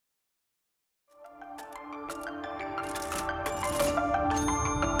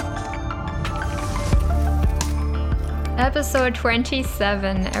Episode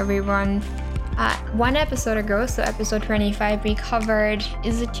 27, everyone. One episode ago, so episode 25, we covered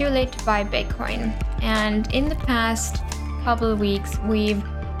Is It Too Late to Buy Bitcoin? And in the past couple of weeks, we've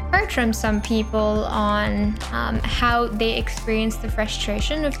heard from some people on how they experienced the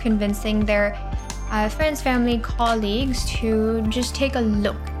frustration of convincing their friends, family, colleagues to just take a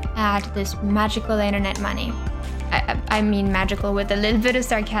look at this magical internet money. I mean magical with a little bit of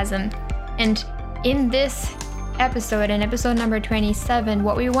sarcasm. And in this episode, in episode number 27,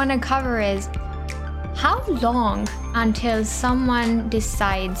 what we want to cover is how long until someone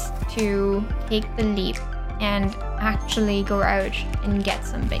decides to take the leap and actually go out and get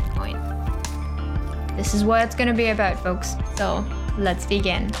some Bitcoin. This is what it's going to be about, folks. So let's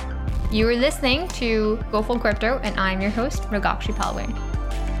begin. You are listening to Go Full Crypto, and I'm your host, Mrugakshi Palwe.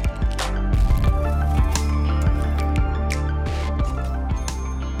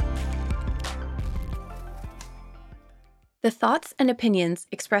 The thoughts and opinions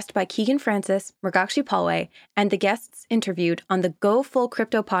expressed by Keegan Francis, Mrugakshi Palwe, and the guests interviewed on the Go Full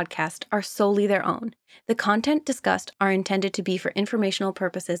Crypto podcast are solely their own. The content discussed are intended to be for informational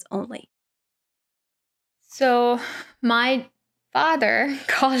purposes only. So my father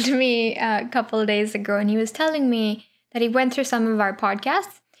called me a couple of days ago, and he was telling me that he went through some of our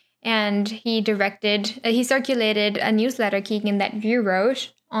podcasts, and he circulated a newsletter, Keegan, that you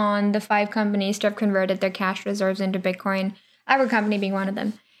wrote on the 5 companies to have converted their cash reserves into Bitcoin, our company being one of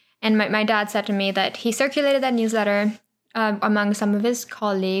them. And my dad said to me that he circulated that newsletter among some of his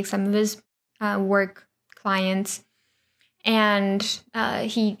colleagues, some of his work clients, and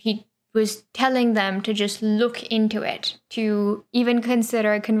he was telling them to just look into it, to even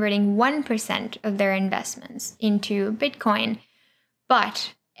consider converting 1% of their investments into Bitcoin.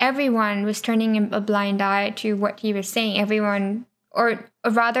 But everyone was turning a blind eye to what he was saying. Everyone, or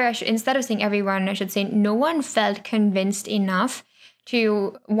rather, instead of saying everyone, I should say no one felt convinced enough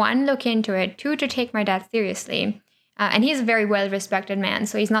to, 1, look into it, 2, to take my dad seriously. And he's a very well-respected man,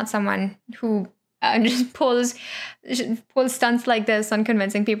 so he's not someone who just pulls stunts like this on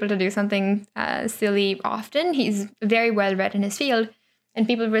convincing people to do something silly often. He's very well-read in his field, and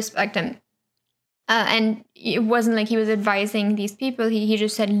people respect him. And it wasn't like he was advising these people. He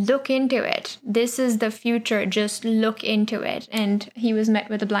just said, look into it. This is the future. Just look into it. And he was met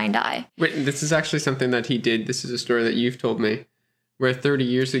with a blind eye. Wait, this is actually something that he did. This is a story that you've told me, where 30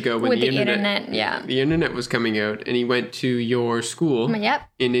 years ago when the internet was coming out, and he went to your school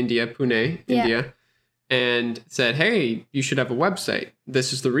in India, Pune, India, and said, hey, you should have a website.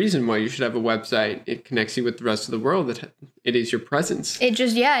 This is the reason why you should have a website. It connects you with the rest of the world. It is your presence. It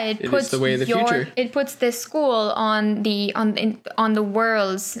puts the way of the future. It puts this school on the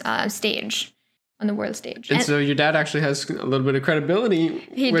world's stage. On the world stage. And so your dad actually has a little bit of credibility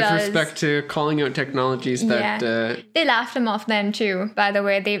with respect to calling out technologies that... They laughed him off then too, by the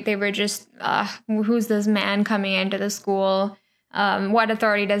way. They were just, who's this man coming into the school? What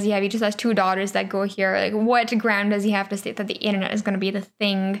authority does he have? He just has 2 daughters that go here. Like, what ground does he have to say that the internet is going to be the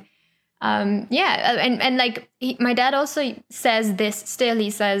thing? And like, my dad also says this still. He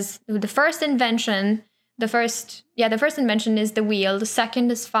says the first invention is the wheel. The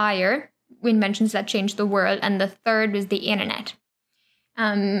second is fire, inventions that changed the world. And the third is the internet.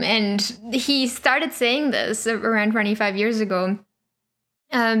 And he started saying this around 25 years ago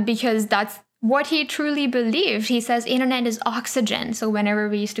because that's what he truly believed. He says internet is oxygen. So whenever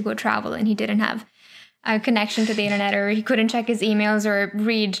we used to go travel and he didn't have a connection to the internet, or he couldn't check his emails or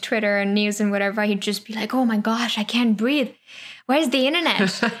read Twitter and news and whatever, he'd just be like, oh my gosh, I can't breathe. Where's the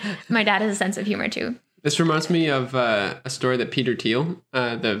internet? My dad has a sense of humor too. This reminds me of a story that Peter Thiel,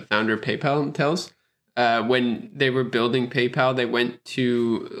 the founder of PayPal, tells. When they were building PayPal, they went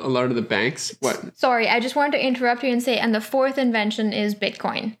to a lot of the banks. Sorry, I just wanted to interrupt you and say, and the 4th invention is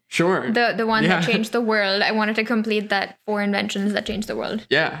Bitcoin. Sure. The one that changed the world. I wanted to complete that 4 inventions that changed the world.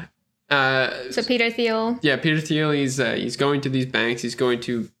 Yeah. So Peter Thiel. Yeah, Peter Thiel. He's going to these banks. He's going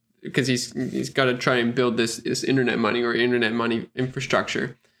to, because he's got to try and build this internet money or internet money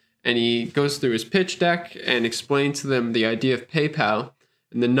infrastructure, and he goes through his pitch deck and explains to them the idea of PayPal.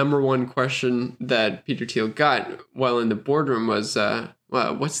 And the number one question that Peter Thiel got while in the boardroom was,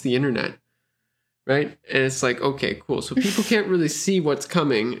 well, what's the internet? Right? And it's like, okay, cool. So people can't really see what's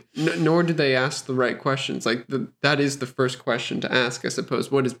coming, nor do they ask the right questions. Like that is the first question to ask, I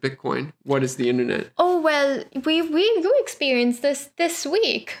suppose. What is Bitcoin? What is the internet? Oh, well, we experienced this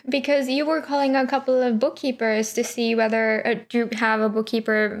week because you were calling a couple of bookkeepers to see whether to have a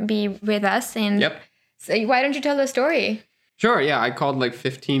bookkeeper be with us. And so why don't you tell the story? Sure, yeah. I called like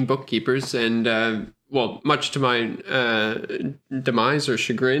 15 bookkeepers, and well, much to my demise or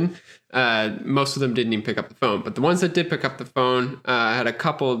chagrin, most of them didn't even pick up the phone. But the ones that did pick up the phone, I had a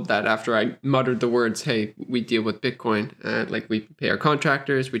couple that after I muttered the words, hey, we deal with Bitcoin, like we pay our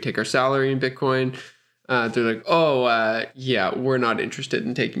contractors, we take our salary in Bitcoin. They're like, yeah, we're not interested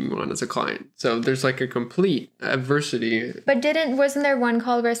in taking you on as a client. So there's like a complete adversity. But wasn't there one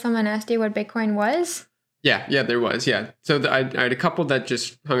call where someone asked you what Bitcoin was? Yeah, there was. Yeah. So I had a couple that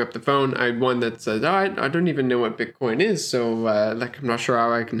just hung up the phone. I had one that said, I don't even know what Bitcoin is. So like, I'm not sure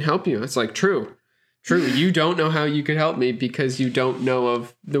how I can help you. It's like, true. You don't know how you could help me because you don't know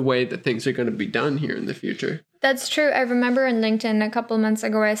of the way that things are going to be done here in the future. That's true. I remember on LinkedIn a couple months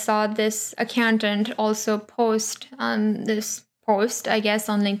ago, I saw this accountant also post this post, I guess,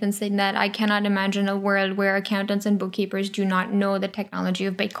 on LinkedIn saying that I cannot imagine a world where accountants and bookkeepers do not know the technology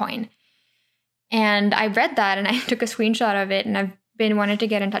of Bitcoin. And I read that and I took a screenshot of it, and I've been wanting to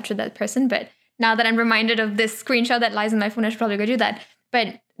get in touch with that person. But now that I'm reminded of this screenshot that lies in my phone, I should probably go do that.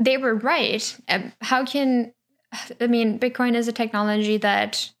 But they were right. Bitcoin is a technology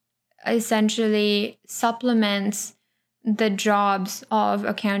that essentially supplements the jobs of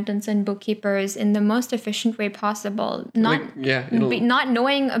accountants and bookkeepers in the most efficient way possible. Not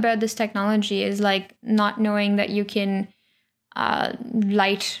knowing about this technology is like not knowing that you can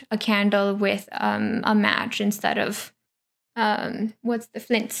light a candle with a match instead of what's the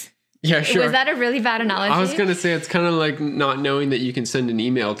flints. Yeah, sure. Was that a really bad analogy? I was going to say it's kind of like not knowing that you can send an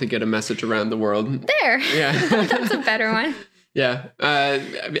email to get a message around the world. There. Yeah. That's a better one. Yeah.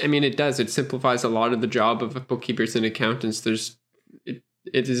 It does. It simplifies a lot of the job of bookkeepers and accountants. It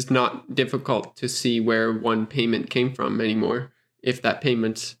is not difficult to see where one payment came from anymore. If that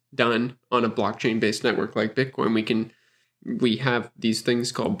payment's done on a blockchain-based network like Bitcoin, we have these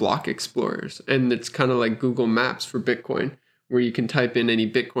things called block explorers, and it's kind of like Google Maps for Bitcoin, where you can type in any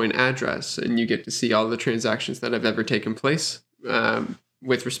Bitcoin address and you get to see all the transactions that have ever taken place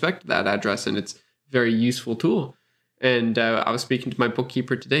with respect to that address. And it's a very useful tool. And I was speaking to my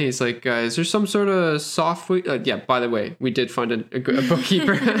bookkeeper today. He's like, is there some sort of software? Yeah, by the way, we did find a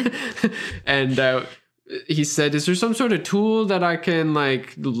bookkeeper. And he said, is there some sort of tool that I can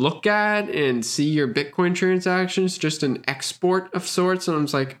like look at and see your Bitcoin transactions, just an export of sorts? And I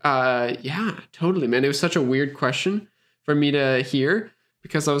was like, yeah, totally, man. It was such a weird question for me to hear,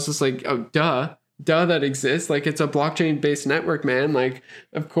 because I was just like, oh, duh, that exists. Like, it's a blockchain-based network, man. Like,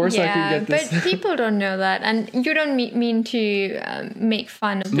 of course I can get this. But people don't know that. And you don't mean to make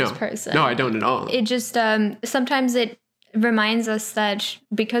fun of this person. No, I don't at all. It just, sometimes it reminds us that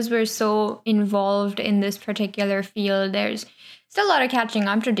because we're so involved in this particular field, there's still a lot of catching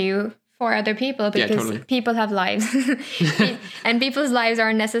up to do for other people, because people have lives and people's lives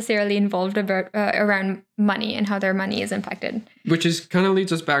aren't necessarily involved around money and how their money is impacted. Which is kind of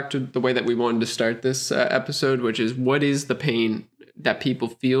leads us back to the way that we wanted to start this episode, which is, what is the pain that people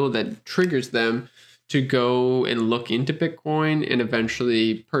feel that triggers them to go and look into Bitcoin and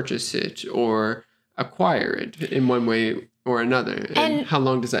eventually purchase it or acquire it in one way or another? And how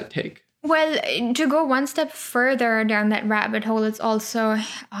long does that take? Well, to go one step further down that rabbit hole, it's also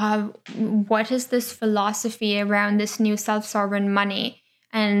what is this philosophy around this new self-sovereign money,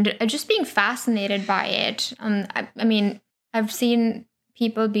 and just being fascinated by it. I've seen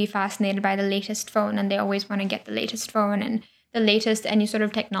people be fascinated by the latest phone, and they always want to get the latest phone and the latest any sort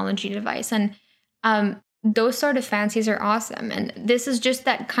of technology device. And those sort of fancies are awesome. And this is just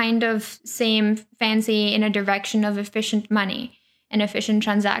that kind of same fancy in a direction of efficient money and efficient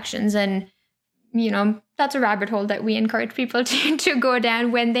transactions. And, that's a rabbit hole that we encourage people to go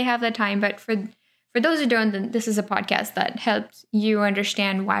down when they have the time. But for those who don't, then this is a podcast that helps you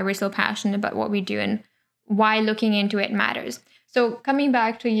understand why we're so passionate about what we do and why looking into it matters. So coming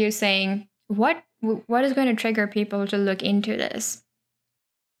back to you saying, what is going to trigger people to look into this?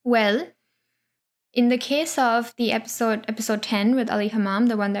 Well, in the case of the episode 10 with Ali Hammam,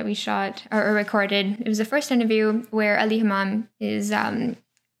 the one that we shot or recorded, it was the first interview where Ali Hammam is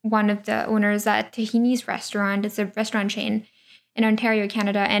one of the owners at Tahini's restaurant. It's a restaurant chain in Ontario,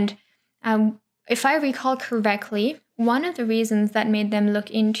 Canada. And if I recall correctly, one of the reasons that made them look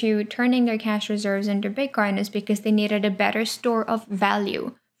into turning their cash reserves into Bitcoin is because they needed a better store of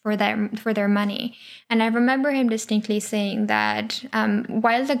value for their money. And I remember him distinctly saying that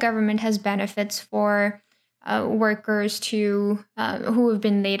while the government has benefits for workers who have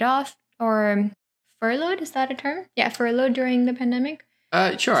been laid off or furloughed, is that a term? Yeah, furloughed during the pandemic.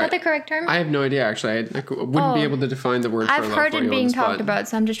 Sure. Is that the correct term? I have no idea, actually. I wouldn't be able to define the word furlough. I've heard it being talked about,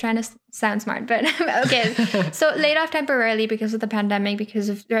 so I'm just trying to sound smart. But okay, so laid off temporarily because of the pandemic, because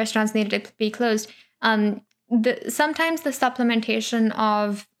of the restaurants needed to be closed. sometimes the supplementation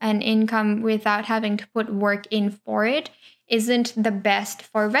of an income without having to put work in for it isn't the best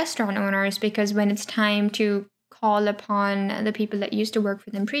for restaurant owners, because when it's time to call upon the people that used to work for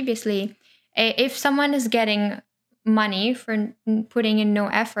them previously, if someone is getting money for putting in no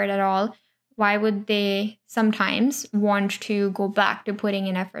effort at all, why would they sometimes want to go back to putting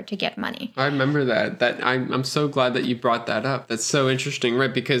in effort to get money? I remember that. I'm so glad that you brought that up. That's so interesting,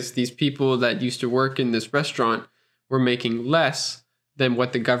 right? Because these people that used to work in this restaurant were making less than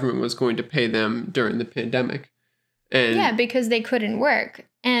what the government was going to pay them during the pandemic. And yeah, because they couldn't work.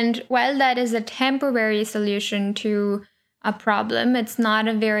 And while that is a temporary solution to a problem, it's not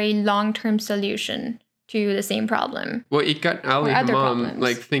a very long-term solution to the same problem. Well, it got Ali Hammam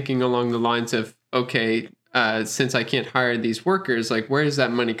like thinking along the lines of, okay, since I can't hire these workers, like where is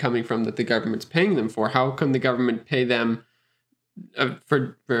that money coming from that the government's paying them for? How come the government pay them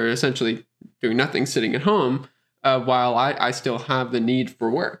for essentially doing nothing, sitting at home, while I still have the need for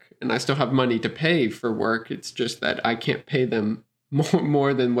work and I still have money to pay for work? It's just that I can't pay them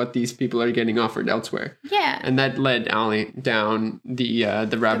more than what these people are getting offered elsewhere. Yeah. And that led Ali down the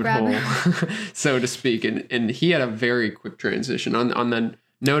rabbit hole, so to speak. And he had a very quick transition on the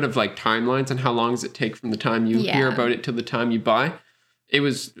note of like timelines and how long does it take from the time you hear about it till the time you buy. It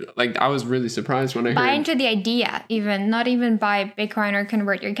was like, I was really surprised when I buy heard. into the idea, not even buy Bitcoin or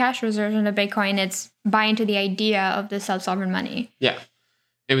convert your cash reserves into Bitcoin. It's buy into the idea of the self-sovereign money. Yeah.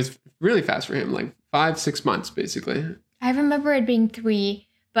 It was really fast for him, like 5-6 months, basically. I remember it being 3,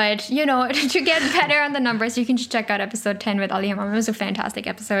 but to get better on the numbers, you can just check out episode 10 with Ali Hammam. It was a fantastic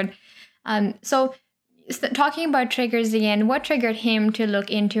episode. So talking about triggers again, what triggered him to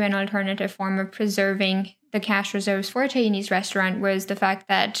look into an alternative form of preserving the cash reserves for a Chinese restaurant was the fact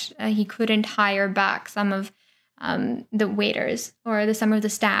that he couldn't hire back some of the waiters or some of the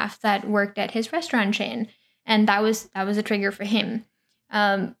staff that worked at his restaurant chain. And that was a trigger for him.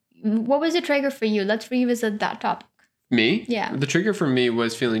 What was the trigger for you? Let's revisit that topic. Me? Yeah. The trigger for me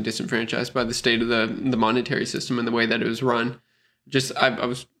was feeling disenfranchised by the state of the monetary system and the way that it was run. Just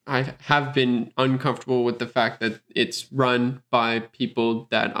I have been uncomfortable with the fact that it's run by people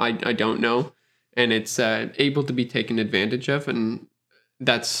that I don't know, and it's able to be taken advantage of. And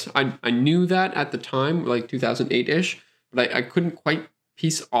that's I knew that at the time, like 2008-ish, but I couldn't quite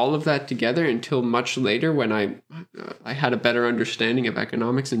piece all of that together until much later when I had a better understanding of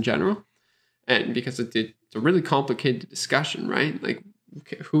economics in general. And because it's a really complicated discussion, right? Like,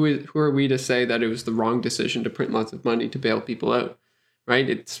 okay, who are we to say that it was the wrong decision to print lots of money to bail people out, right?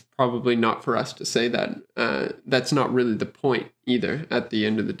 It's probably not for us to say that. That's not really the point either at the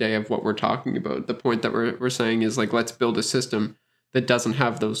end of the day of what we're talking about. The point that we're saying is like, let's build a system that doesn't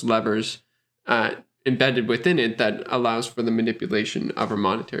have those levers embedded within it that allows for the manipulation of our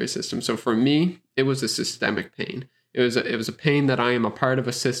monetary system. So for me, it was a systemic pain. It was a pain that I am a part of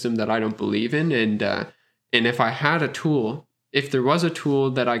a system that I don't believe in, and if I had a tool, if there was a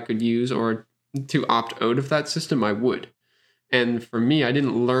tool that I could use or to opt out of that system, I would. And for me, I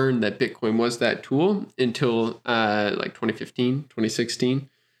didn't learn that Bitcoin was that tool until like 2015, 2016.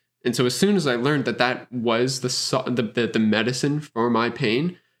 And so as soon as I learned that was the medicine for my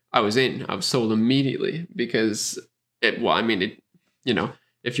pain, I was in. I was sold immediately because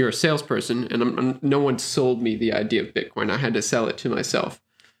if you're a salesperson, and no one sold me the idea of Bitcoin, I had to sell it to myself.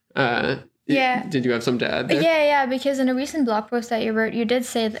 Yeah. Did you have something to add there? Yeah, because in a recent blog post that you wrote, you did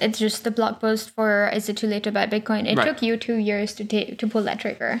say that it's just the blog post for Is It Too Late to Buy Bitcoin? It took you 2 years to pull that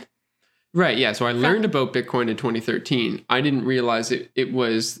trigger. Right, yeah. So I learned about Bitcoin in 2013. I didn't realize it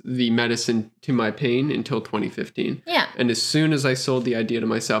was the medicine to my pain until 2015. Yeah. And as soon as I sold the idea to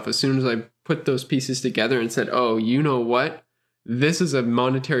myself, as soon as I put those pieces together and said, oh, you know what? This is a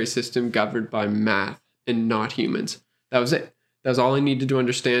monetary system governed by math and not humans. That was it. That was all I needed to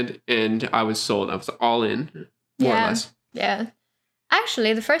understand, and I was sold. I was all in, more or less. Yeah.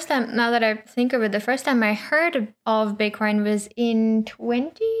 Actually, the first time, now that I think of it, the first time I heard of Bitcoin was in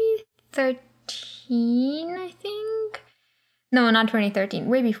 2013, I think. No, not 2013.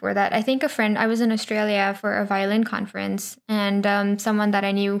 Way before that. I think I was in Australia for a violin conference, and someone that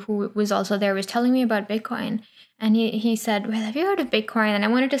I knew who was also there was telling me about Bitcoin. And he said, well, have you heard of Bitcoin? And I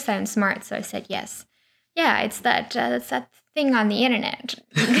wanted to sound smart, so I said, yes. Yeah, it's that thing on the internet.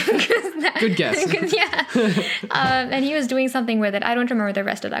 Good guess. Yeah. And he was doing something with it. I don't remember the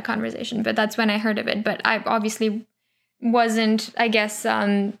rest of that conversation, but that's when I heard of it. But I obviously wasn't, I guess,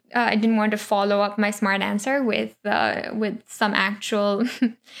 I didn't want to follow up my smart answer with some actual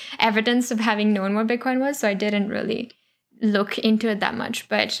evidence of having known what Bitcoin was. So I didn't really look into it that much.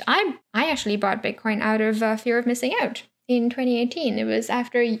 But I actually bought Bitcoin out of fear of missing out. in 2018. It was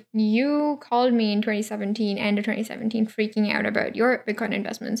after you called me in 2017, end of 2017, freaking out about your Bitcoin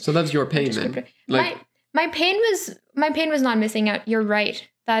investments. So that's your pain then. Like my pain was not missing out. You're right.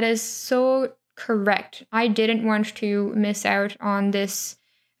 That is so correct. I didn't want to miss out on this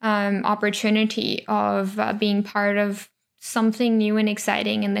opportunity of being part of something new and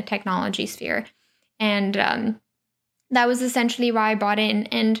exciting in the technology sphere, and that was essentially why I bought in.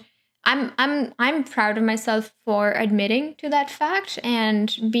 And I'm proud of myself for admitting to that fact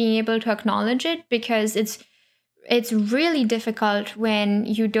and being able to acknowledge it, because it's really difficult when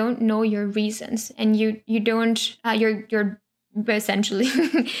you don't know your reasons and you don't you're essentially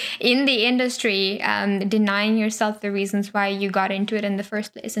in the industry denying yourself the reasons why you got into it in the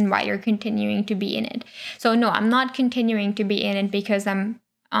first place and why you're continuing to be in it. So no, I'm not continuing to be in it because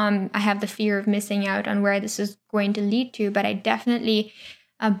I have the fear of missing out on where this is going to lead to, but I definitely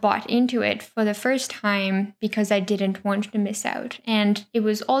bought into it for the first time because I didn't want to miss out. And it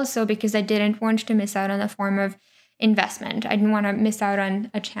was also because I didn't want to miss out on a form of investment. I didn't want to miss out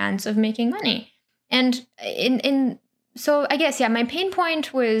on a chance of making money. And so I guess, yeah, my pain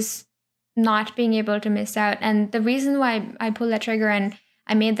point was not being able to miss out. And the reason why I pulled that trigger and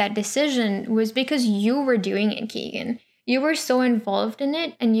I made that decision was because you were doing it, Keegan. You were so involved in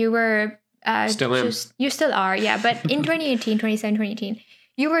it, and you were you still are, yeah. But in 2018, 2018,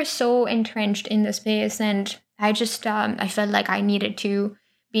 you were so entrenched in the space, and I just I felt like I needed to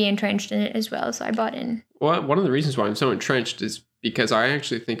be entrenched in it as well, so I bought in. Well, one of the reasons why I'm so entrenched is because I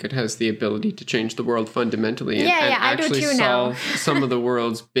actually think it has the ability to change the world fundamentally and actually solve some of the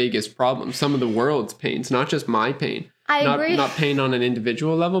world's biggest problems, some of the world's pains, not just my pain. I agree. Not pain on an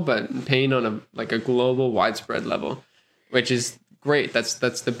individual level, but pain on a global, widespread level, which is great. That's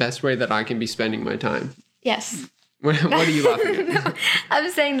the best way that I can be spending my time. Yes. What are you laughing at? No,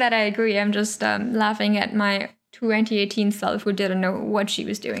 I'm saying that I agree. I'm just laughing at my 2018 self who didn't know what she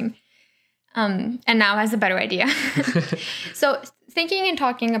was doing. And now has a better idea. So thinking and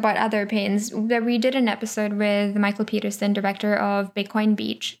talking about other pains, we did an episode with Michael Peterson, director of Bitcoin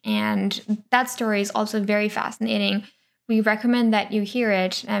Beach, and that story is also very fascinating. We recommend that you hear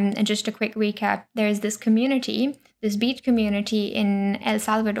it. And just a quick recap, there's this community, this beach community in El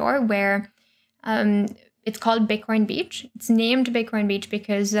Salvador where it's called Bitcoin Beach. It's named Bitcoin Beach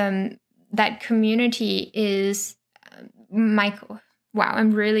because that community is Michael. Wow,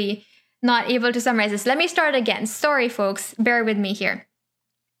 I'm really not able to summarize this. Let me start again. Sorry, folks. Bear with me here.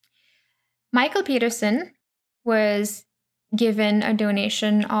 Michael Peterson was given a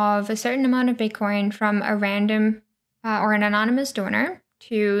donation of a certain amount of Bitcoin from a random or an anonymous donor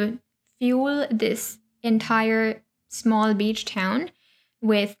to fuel this entire small beach town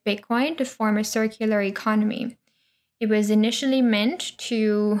with Bitcoin to form a circular economy. It was initially meant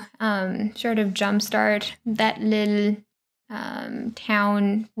to sort of jumpstart that little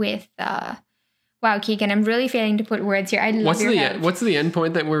town with wow, Keegan, I'm really failing to put words here. I love your help. What's the end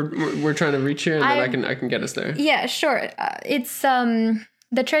point that we're trying to reach here, and then I can get us there? Yeah, sure. It's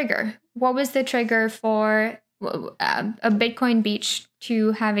the trigger. What was the trigger for a Bitcoin beach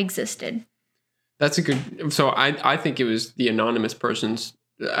to have existed? That's a good. So I think it was the anonymous person's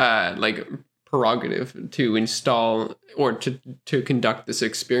prerogative to install or to conduct this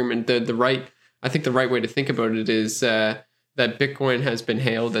experiment. I think the right way to think about it is that Bitcoin has been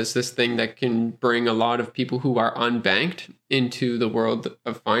hailed as this thing that can bring a lot of people who are unbanked into the world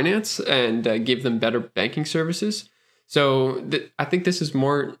of finance and give them better banking services. So I think this is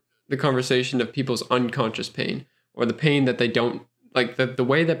more the conversation of people's unconscious pain, or the pain that they don't like, the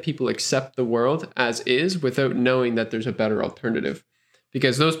way that people accept the world as is without knowing that there's a better alternative.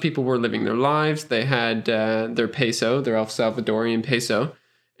 Because those people were living their lives. They had their peso, their El Salvadorian peso,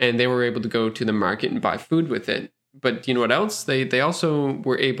 and they were able to go to the market and buy food with it. But you know what else? They also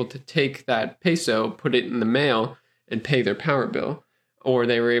were able to take that peso, put it in the mail, and pay their power bill. Or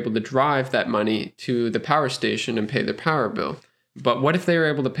they were able to drive that money to the power station and pay their power bill. But what if they were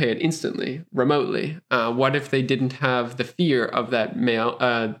able to pay it instantly, remotely? What if they didn't have the fear of that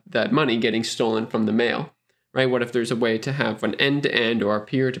money getting stolen from the mail? Right? What if there's a way to have an end-to-end or a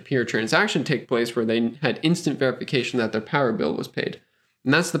peer-to-peer transaction take place where they had instant verification that their power bill was paid?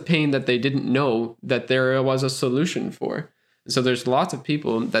 And that's the pain that they didn't know that there was a solution for. And so there's lots of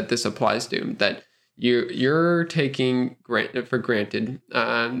people that this applies to, that you're taking for granted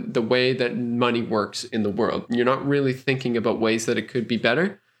the way that money works in the world. You're not really thinking about ways that it could be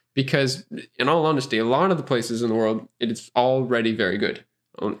better, because in all honesty, a lot of the places in the world, it's already very good.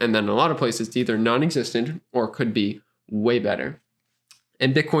 And then a lot of places, it's either non-existent or could be way better.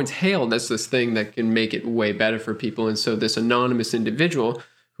 And Bitcoin's hailed as this thing that can make it way better for people. And so this anonymous individual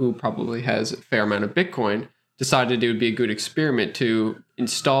who probably has a fair amount of Bitcoin decided it would be a good experiment to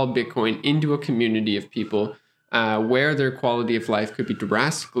install Bitcoin into a community of people where their quality of life could be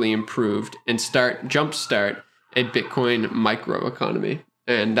drastically improved and jumpstart a Bitcoin microeconomy.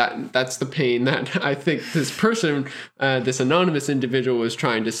 And that's the pain that I think this person, this anonymous individual, was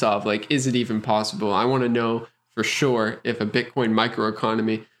trying to solve. Like, is it even possible? I want to know for sure if a Bitcoin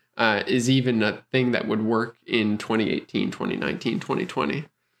microeconomy is even a thing that would work in 2018, 2019, 2020.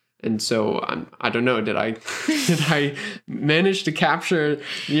 And so I don't know, did I manage to capture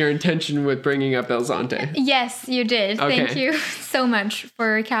your intention with bringing up El Zonte? Yes, you did. Okay. Thank you so much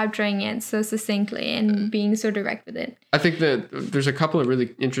for capturing it so succinctly and being so direct with it. I think that there's a couple of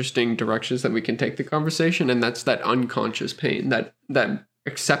really interesting directions that we can take the conversation, and that's that unconscious pain, that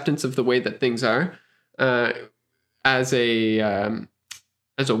acceptance of the way that things are, as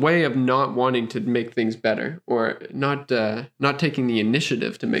a way of not wanting to make things better, or not taking the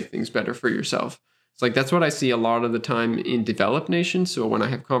initiative to make things better for yourself. It's like, that's what I see a lot of the time in developed nations. So when I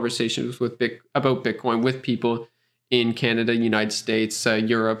have conversations about Bitcoin with people in Canada, United States,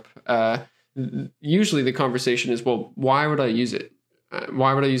 Europe, usually the conversation is, well, why would I use it?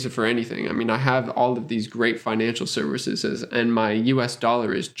 Why would I use it for anything? I mean, I have all of these great financial services, and my US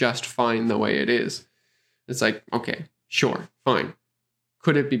dollar is just fine the way it is. It's like, okay, sure, fine.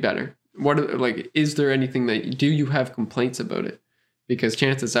 Could it be better? Is there anything do you have complaints about it? Because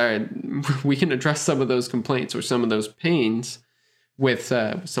chances are we can address some of those complaints or some of those pains with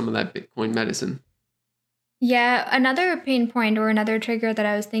some of that Bitcoin medicine. Yeah, another pain point or another trigger that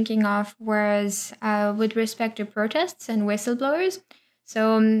I was thinking of was with respect to protests and whistleblowers.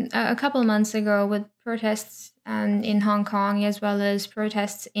 So a couple months ago, with protests in Hong Kong as well as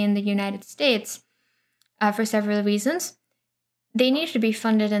protests in the United States, for several reasons, they need to be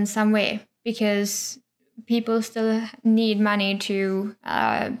funded in some way because people still need money to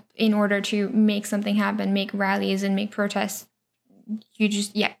in order to make something happen, make rallies and make protests.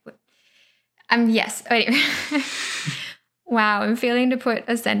 Yes. Anyway. Wow, I'm failing to put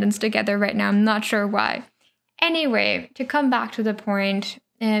a sentence together right now. I'm not sure why. Anyway, to come back to the point,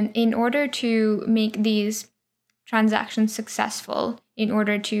 in order to make these transactions successful, in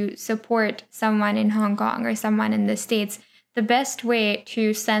order to support someone in Hong Kong or someone in the States, the best way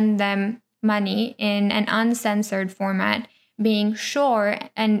to send them money in an uncensored format, being sure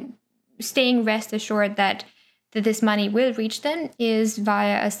and staying rest assured that this money will reach them, is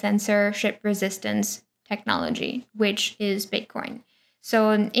via a censorship resistance technology, which is Bitcoin.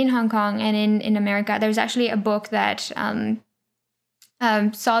 So in Hong Kong and in America, there's actually a book that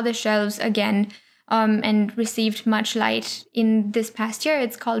saw the shelves again and received much light in this past year.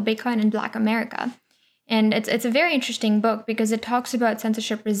 It's called Bitcoin in Black America. And it's a very interesting book because it talks about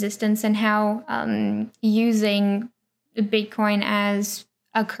censorship resistance and how using Bitcoin as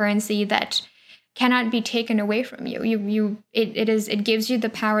a currency that cannot be taken away from you. It gives you the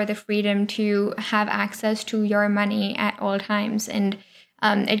power, the freedom to have access to your money at all times. And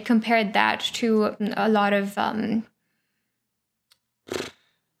it compared that to a lot of I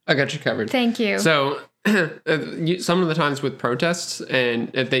got you covered. Thank you. So some of the times with protests,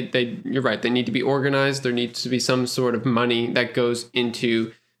 and you're right, they need to be organized. There needs to be some sort of money that goes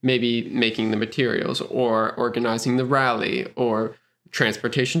into maybe making the materials or organizing the rally or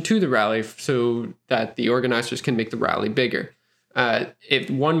transportation to the rally so that the organizers can make the rally bigger. If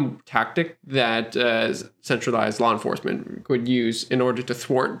one tactic that centralized law enforcement could use in order to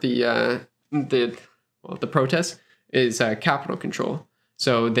thwart the protests is capital control.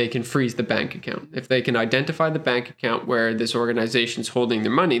 So they can freeze the bank account. If they can identify the bank account where this organization is holding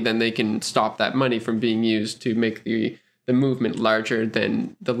their money, then they can stop that money from being used to make the movement larger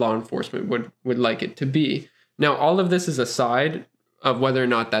than the law enforcement would like it to be. Now, all of this is aside of whether or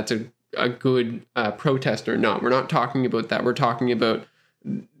not that's a good protest or not. We're not talking about that. We're talking about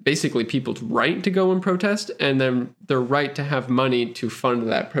basically people's right to go and protest, and then their right to have money to fund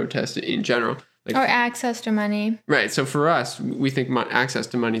that protest in general. Or access to money. Right. So for us, we think access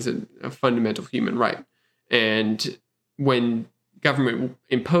to money is a fundamental human right. And when government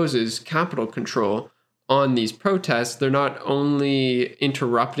imposes capital control on these protests, they're not only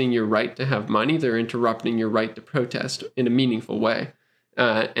interrupting your right to have money, they're interrupting your right to protest in a meaningful way.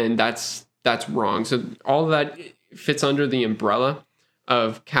 And that's wrong. So all of that fits under the umbrella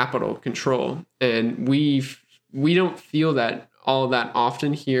of capital control. And we don't feel that all that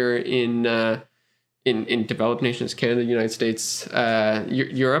often here in developed nations, Canada, United States,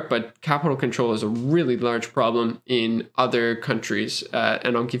 Europe, but capital control is a really large problem in other countries.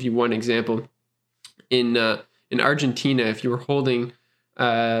 And I'll give you one example. In Argentina, if you were holding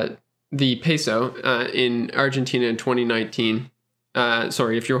the peso in Argentina in 2019,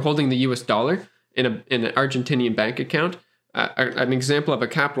 if you're holding the US dollar in an Argentinian bank account. An example of a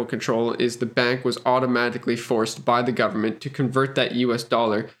capital control is the bank was automatically forced by the government to convert that US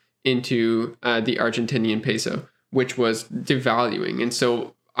dollar into the Argentinian peso, which was devaluing. And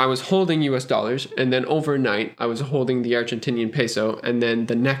so I was holding US dollars, and then overnight I was holding the Argentinian peso, and then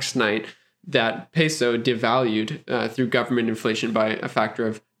the next night that peso devalued through government inflation by a factor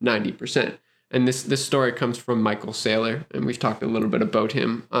of 90%. And this story comes from Michael Saylor, and we've talked a little bit about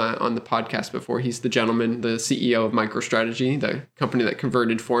him on the podcast before. He's the gentleman, the CEO of MicroStrategy, the company that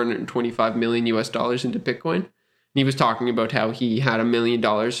converted $425 million US dollars into Bitcoin. And he was talking about how he had $1 million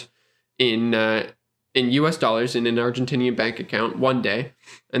in US dollars in an Argentinian bank account one day,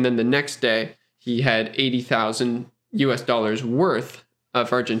 and then the next day he had 80,000 US dollars worth of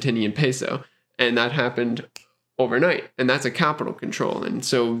Argentinian peso, and that happened overnight, and that's a capital control. And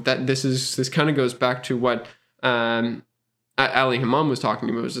so this kind of goes back to what Ali Hammam was talking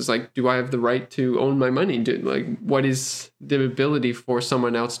about. It's just like, do I have the right to own my money? What is the ability for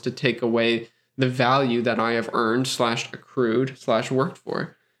someone else to take away the value that I have earned / accrued / worked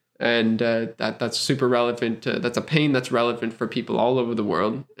for? And that's super relevant. That's a pain that's relevant for people all over the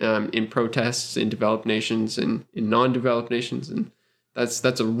world, in protests, in developed nations, and in non-developed nations. And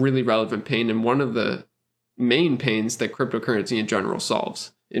that's a really relevant pain, and one of the main pains that cryptocurrency in general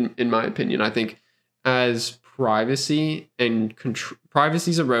solves, in my opinion. I think as privacy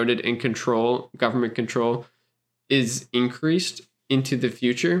is eroded and government control is increased into the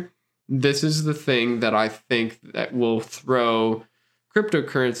future, this is the thing that I think that will throw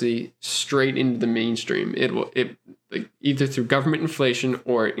cryptocurrency straight into the mainstream. Either through government inflation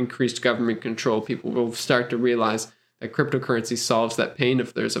or increased government control, people will start to realize that cryptocurrency solves that pain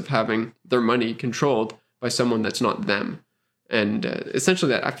of theirs of having their money controlled by someone that's not them. And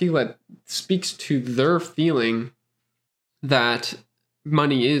essentially that, I feel that speaks to their feeling that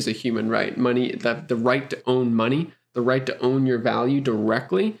money is a human right. Money, that the right to own money, the right to own your value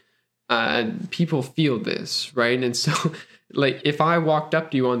directly, people feel this, right? And so like if I walked up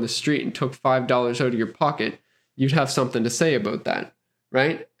to you on the street and took $5 out of your pocket, you'd have something to say about that,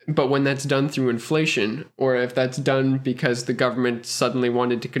 right? But when that's done through inflation, or if that's done because the government suddenly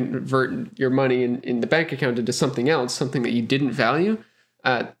wanted to convert your money in the bank account into something else, something that you didn't value,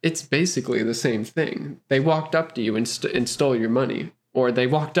 it's basically the same thing. They walked up to you and stole your money, or they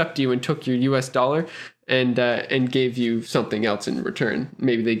walked up to you and took your US dollar and gave you something else in return.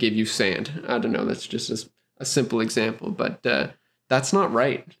 Maybe they gave you sand. I don't know. That's just a simple example, but that's not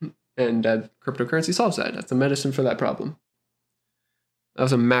right. And cryptocurrency solves that. That's a medicine for that problem. That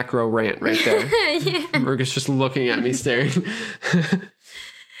was a macro rant right there. Yeah. Margaret's just looking at me, staring.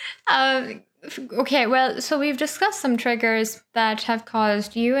 Okay, well, so we've discussed some triggers that have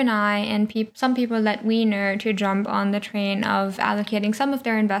caused you and I and some people that we know to jump on the train of allocating some of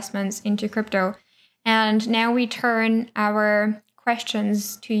their investments into crypto. And now we turn our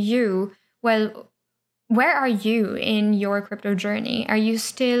questions to you. Well, where are you in your crypto journey? Are you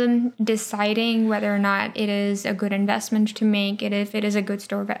still deciding whether or not it is a good investment to make it, if it is a good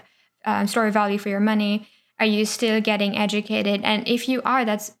store of value for your money? Are you still getting educated? And if you are,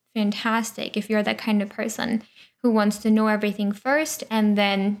 that's fantastic. If you're that kind of person who wants to know everything first and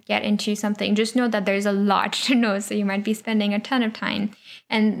then get into something, just know that there's a lot to know. So you might be spending a ton of time.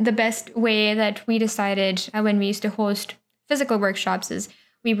 And the best way that we decided when we used to host physical workshops is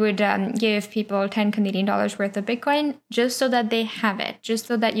we would give people 10 Canadian dollars worth of Bitcoin just so that they have it, just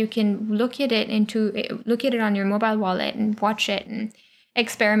so that you can look at it on your mobile wallet and watch it and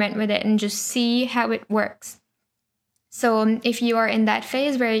experiment with it and just see how it works. So if you are in that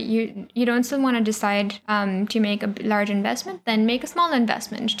phase where you don't still want to decide to make a large investment, then make a small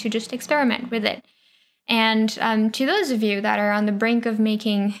investment to just experiment with it. And to those of you that are on the brink of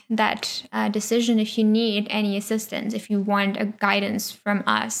making that decision, if you need any assistance, if you want a guidance from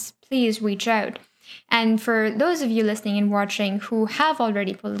us, please reach out. And for those of you listening and watching who have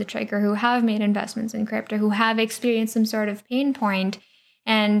already pulled the trigger, who have made investments in crypto, who have experienced some sort of pain point,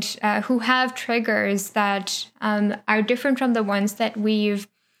 and who have triggers that are different from the ones that we've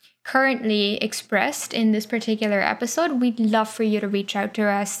currently expressed in this particular episode, we'd love for you to reach out to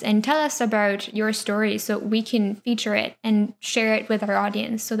us and tell us about your story so we can feature it and share it with our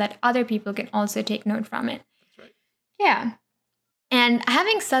audience so that other people can also take note from it. That's right. Yeah. And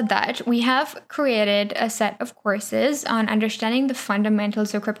having said that, we have created a set of courses on understanding the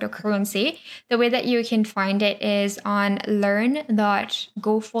fundamentals of cryptocurrency. The way that you can find it is on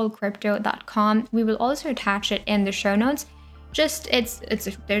learn.gofullcrypto.com. We will also attach it in the show notes. Just it's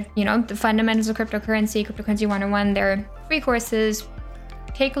the fundamentals of cryptocurrency 101. They're free courses.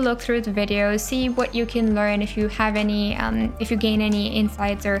 take a look through the videos, see what you can learn. If you have any, if you gain any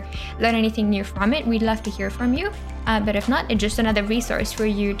insights or learn anything new from it, we'd love to hear from you. But if not, it's just another resource for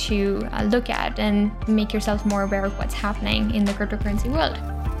you to look at and make yourself more aware of what's happening in the cryptocurrency world.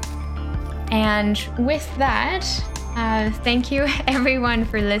 And with that, thank you everyone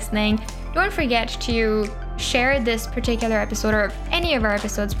for listening. Don't forget to share this particular episode or any of our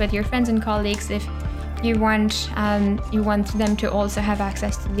episodes with your friends and colleagues if you want them to also have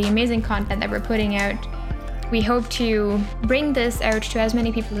access to the amazing content that we're putting out. We hope to bring this out to as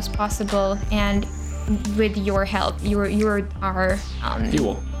many people as possible, and with your help, you're our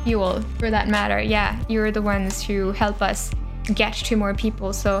fuel for that matter. Yeah, you're the ones who help us get to more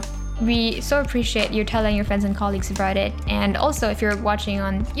people. So we so appreciate you telling your friends and colleagues about it. And also, if you're watching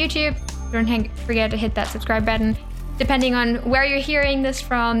on YouTube, don't forget to hit that subscribe button. Depending on where you're hearing this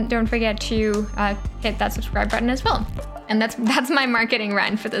from, don't forget to hit that subscribe button as well. And that's my marketing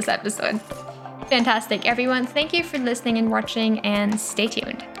rant for this episode. Fantastic, everyone. Thank you for listening and watching, and stay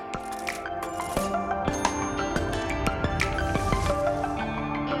tuned.